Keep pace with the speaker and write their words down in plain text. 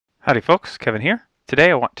Howdy folks, Kevin here.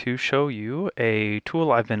 Today I want to show you a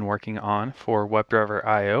tool I've been working on for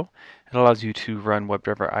WebdriverIO. It allows you to run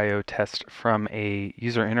WebdriverIO tests from a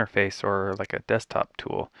user interface or like a desktop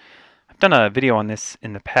tool. I've done a video on this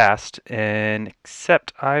in the past, and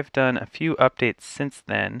except I've done a few updates since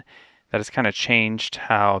then that has kind of changed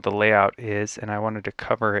how the layout is, and I wanted to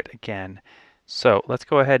cover it again. So let's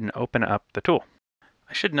go ahead and open up the tool.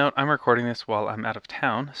 I should note I'm recording this while I'm out of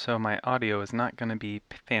town, so my audio is not going to be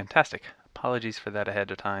fantastic. Apologies for that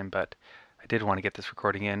ahead of time, but I did want to get this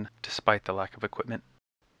recording in despite the lack of equipment.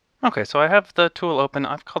 Okay, so I have the tool open.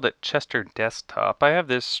 I've called it Chester Desktop. I have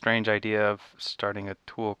this strange idea of starting a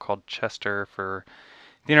tool called Chester for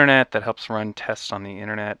the internet that helps run tests on the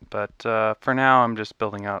internet, but for now I'm just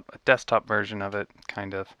building out a desktop version of it,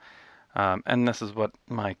 kind of. And this is what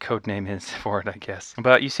my code name is for it, I guess.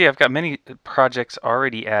 But you see I've got many projects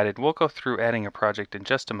already added. We'll go through adding a project in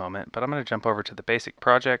just a moment, but I'm going to jump over to the basic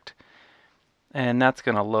project, and that's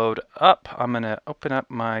going to load up. I'm going to open up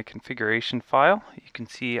my configuration file. You can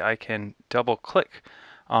see I can double click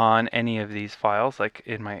on any of these files. Like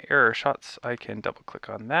in my error shots, I can double click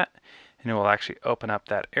on that, and it will actually open up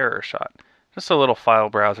that error shot. Just a little file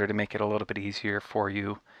browser to make it a little bit easier for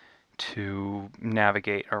you to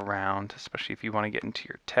navigate around, especially if you want to get into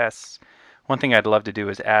your tests. One thing I'd love to do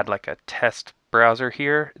is add like a test browser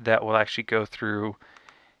here that will actually go through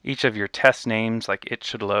each of your test names, like it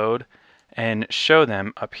should load, and show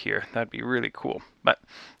them up here. That'd be really cool. But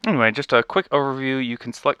anyway, just a quick overview. You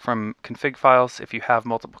can select from config files if you have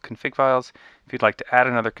multiple config files. If you'd like to add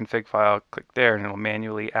another config file, click there and it'll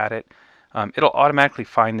manually add it. It'll automatically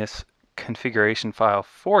find this configuration file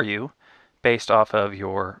for you based off of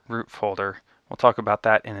your root folder. We'll talk about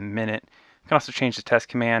that in a minute. You can also change the test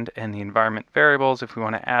command and the environment variables. If we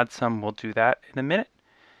want to add some, we'll do that in a minute.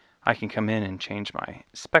 I can come in and change my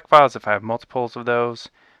spec files if I have multiples of those,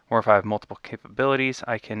 or if I have multiple capabilities,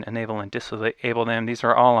 I can enable and disable them. These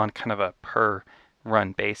are all on kind of a per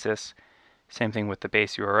run basis. Same thing with the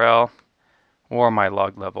base URL or my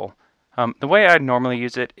log level. The way I normally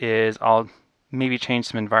use it is I'll maybe change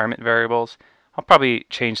some environment variables. I'll probably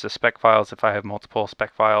change the spec files if I have multiple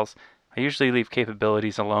spec files. I usually leave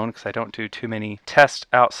capabilities alone because I don't do too many tests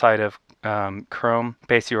outside of Chrome.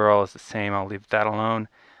 Base URL is the same, I'll leave that alone.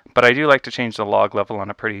 But I do like to change the log level on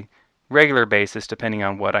a pretty regular basis depending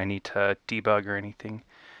on what I need to debug or anything.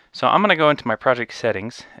 So I'm going to go into my project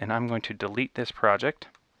settings and I'm going to delete this project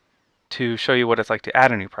to show you what it's like to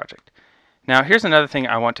add a new project. Now here's another thing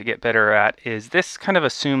I want to get better at is this kind of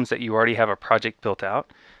assumes that you already have a project built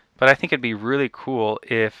out. But I think it'd be really cool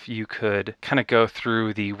if you could kind of go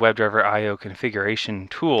through the WebdriverIO configuration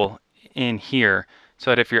tool in here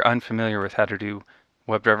so that if you're unfamiliar with how to do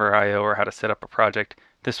WebdriverIO or how to set up a project,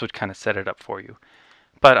 this would kind of set it up for you.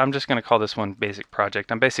 But I'm just going to call this one basic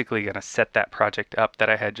project. I'm basically going to set that project up that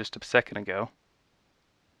I had just a second ago.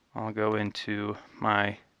 I'll go into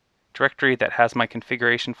my directory that has my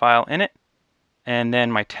configuration file in it. And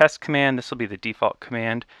then my test command, this will be the default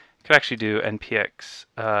command. Could actually do npx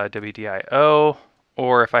WDIO,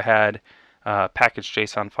 or if I had a package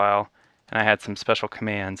JSON file and I had some special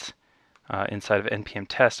commands inside of npm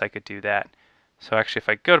test, I could do that. So actually if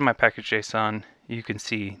I go to my package JSON, you can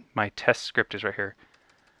see my test script is right here.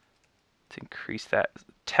 Let's increase that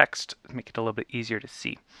text, make it a little bit easier to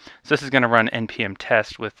see. So this is going to run npm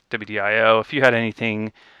test with WDIO. If you had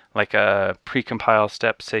anything like a precompile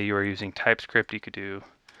step, say you were using TypeScript, you could do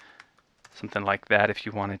something like that if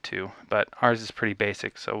you wanted to, but ours is pretty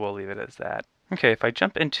basic, so we'll leave it as that. Okay, if I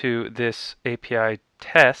jump into this API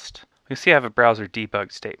test, you'll see I have a browser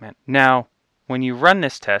debug statement. Now, when you run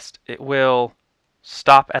this test, it will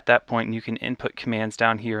stop at that point and you can input commands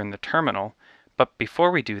down here in the terminal. But before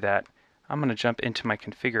we do that, I'm going to jump into my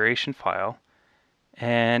configuration file,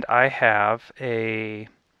 and I have a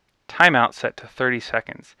timeout set to 30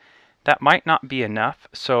 seconds. That might not be enough,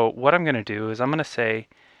 so what I'm going to do is I'm going to say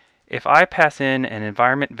if I pass in an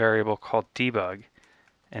environment variable called debug,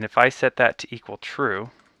 and if I set that to equal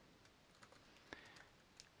true,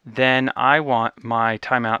 then I want my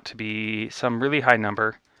timeout to be some really high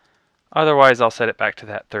number. Otherwise, I'll set it back to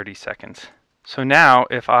that 30 seconds. So now,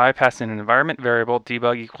 if I pass in an environment variable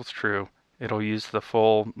debug equals true, it'll use the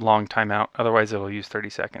full long timeout. Otherwise, it'll use 30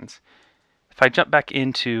 seconds. If I jump back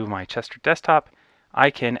into my Chester desktop,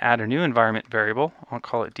 I can add a new environment variable. I'll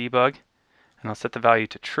call it debug, and I'll set the value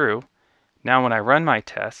to true. Now when I run my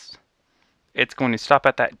test, it's going to stop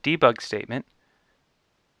at that debug statement.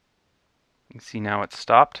 You can see now it's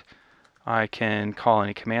stopped. I can call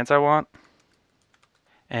any commands I want,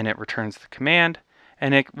 and it returns the command,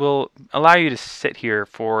 and it will allow you to sit here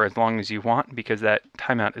for as long as you want because that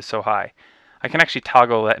timeout is so high. I can actually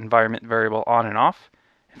toggle that environment variable on and off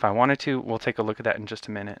if I wanted to. We'll take a look at that in just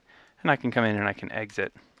a minute. And I can come in and I can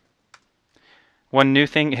exit. One new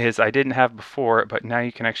thing is I didn't have before, but now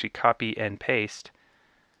you can actually copy and paste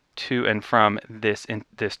to and from this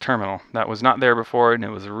terminal. That was not there before, and it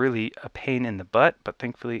was really a pain in the butt, but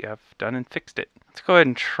thankfully I've done and fixed it. Let's go ahead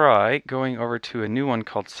and try going over to a new one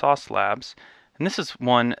called Sauce Labs, and this is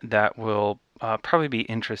one that will probably be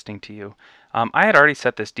interesting to you. I had already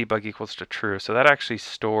set this debug equals to true, so that actually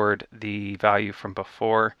stored the value from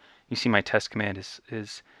before. You see my test command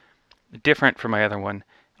is different from my other one.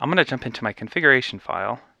 I'm going to jump into my configuration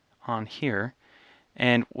file on here.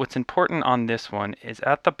 And what's important on this one is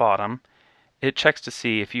at the bottom, it checks to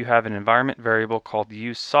see if you have an environment variable called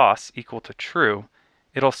useSauce equal to true,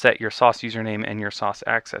 it'll set your sauce username and your sauce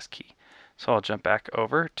access key. So I'll jump back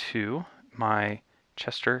over to my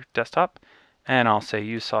Chester desktop and I'll say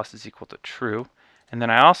useSauce is equal to true. And then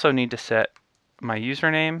I also need to set my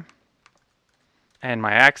username and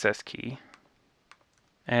my access key.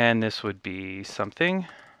 And this would be something.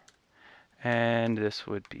 And this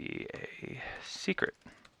would be a secret.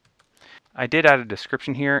 I did add a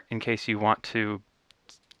description here in case you want to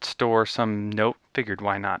store some note. Figured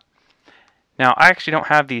why not. Now I actually don't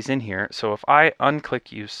have these in here, so if I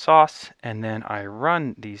unclick use sauce and then I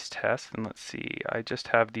run these tests, and let's see, I just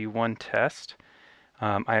have the one test.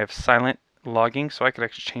 I have silent logging, so I could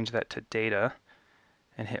actually change that to data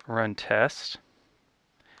and hit run test.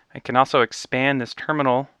 I can also expand this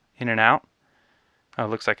terminal in and out. Oh,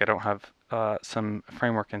 looks like I don't have some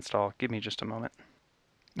framework installed. Give me just a moment.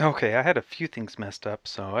 Okay, I had a few things messed up,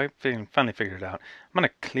 so I finally figured it out. I'm going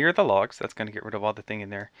to clear the logs. That's going to get rid of all the thing in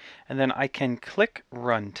there. And then I can click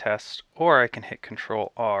Run Test, or I can hit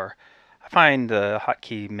Control R. I find the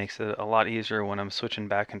hotkey makes it a lot easier when I'm switching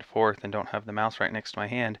back and forth and don't have the mouse right next to my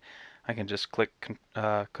hand. I can just click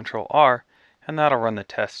Control R, and that'll run the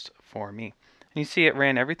test for me. And you see it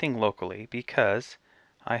ran everything locally because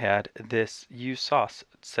I had this use sauce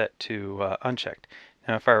set to unchecked.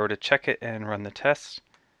 Now if I were to check it and run the test,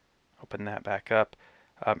 open that back up,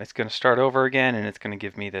 it's going to start over again and it's going to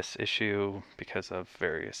give me this issue because of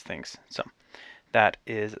various things. So that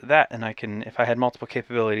is that, and I can, if I had multiple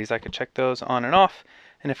capabilities, I could check those on and off,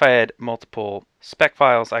 and if I had multiple spec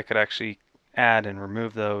files, I could actually add and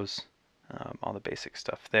remove those, all the basic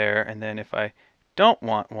stuff there. And then if I don't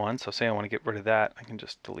want one, so say I want to get rid of that, I can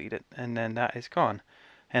just delete it, and then that is gone.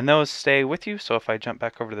 And those stay with you, so if I jump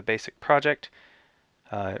back over to the basic project,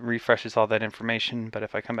 it refreshes all that information, but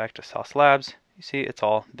if I come back to Sauce Labs, you see it's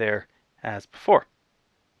all there as before.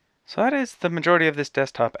 So that is the majority of this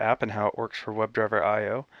desktop app and how it works for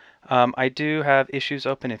WebdriverIO. I do have issues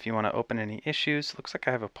open if you want to open any issues. Looks like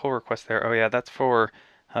I have a pull request there. Oh yeah, that's for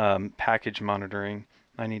package monitoring.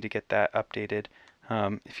 I need to get that updated.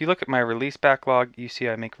 If you look at my release backlog, you see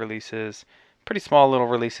I make releases, pretty small little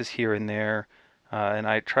releases here and there, and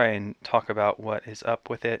I try and talk about what is up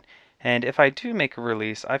with it. And if I do make a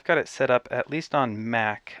release, I've got it set up at least on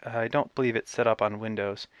Mac. I don't believe it's set up on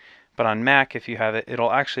Windows. But on Mac, if you have it,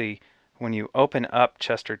 it'll actually, when you open up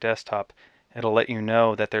Chester Desktop, it'll let you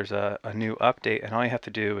know that there's a new update. And all you have to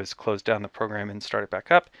do is close down the program and start it back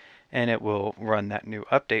up, and it will run that new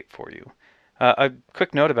update for you. A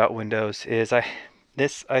quick note about Windows is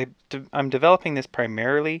I'm developing this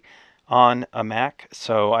primarily on a Mac,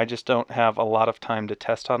 so I just don't have a lot of time to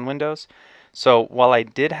test on Windows. So while I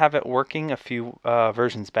did have it working a few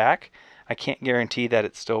versions back, I can't guarantee that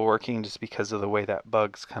it's still working just because of the way that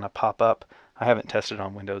bugs kind of pop up. I haven't tested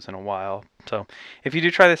on Windows in a while. So if you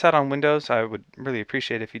do try this out on Windows, I would really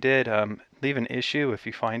appreciate it if you did. Leave an issue if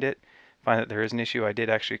you find that there is an issue. I did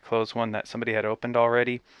actually close one that somebody had opened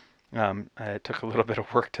already. It took a little bit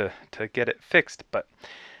of work to get it fixed, but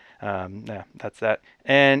yeah, that's that.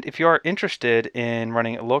 And if you are interested in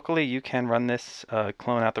running it locally, you can run this,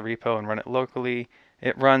 clone out the repo and run it locally.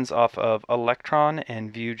 It runs off of Electron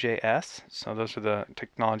and Vue.js, so those are the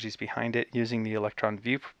technologies behind it, using the Electron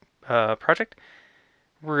Vue project.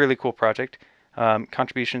 Really cool project.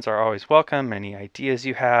 Contributions are always welcome. Any ideas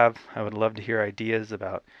you have, I would love to hear ideas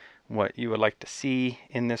about what you would like to see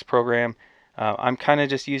in this program. I'm kind of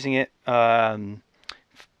just using it in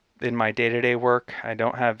my day-to-day work. I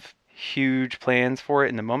don't have huge plans for it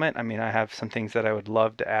in the moment. I mean, I have some things that I would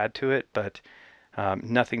love to add to it, but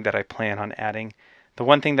nothing that I plan on adding. The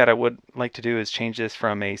one thing that I would like to do is change this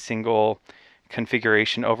from a single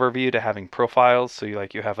configuration overview to having profiles. So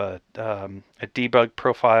you have a debug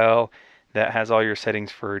profile that has all your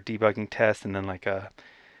settings for debugging tests, and then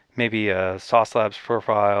maybe a Sauce Labs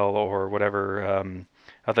profile or whatever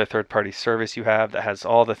other third-party service you have that has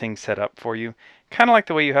all the things set up for you. Kind of like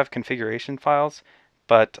the way you have configuration files,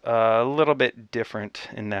 but a little bit different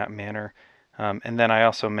in that manner. And then I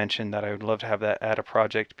also mentioned that I would love to have that add a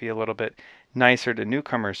project be a little bit nicer to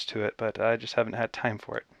newcomers to it, but I just haven't had time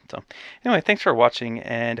for it. So anyway, thanks for watching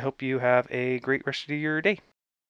and hope you have a great rest of your day.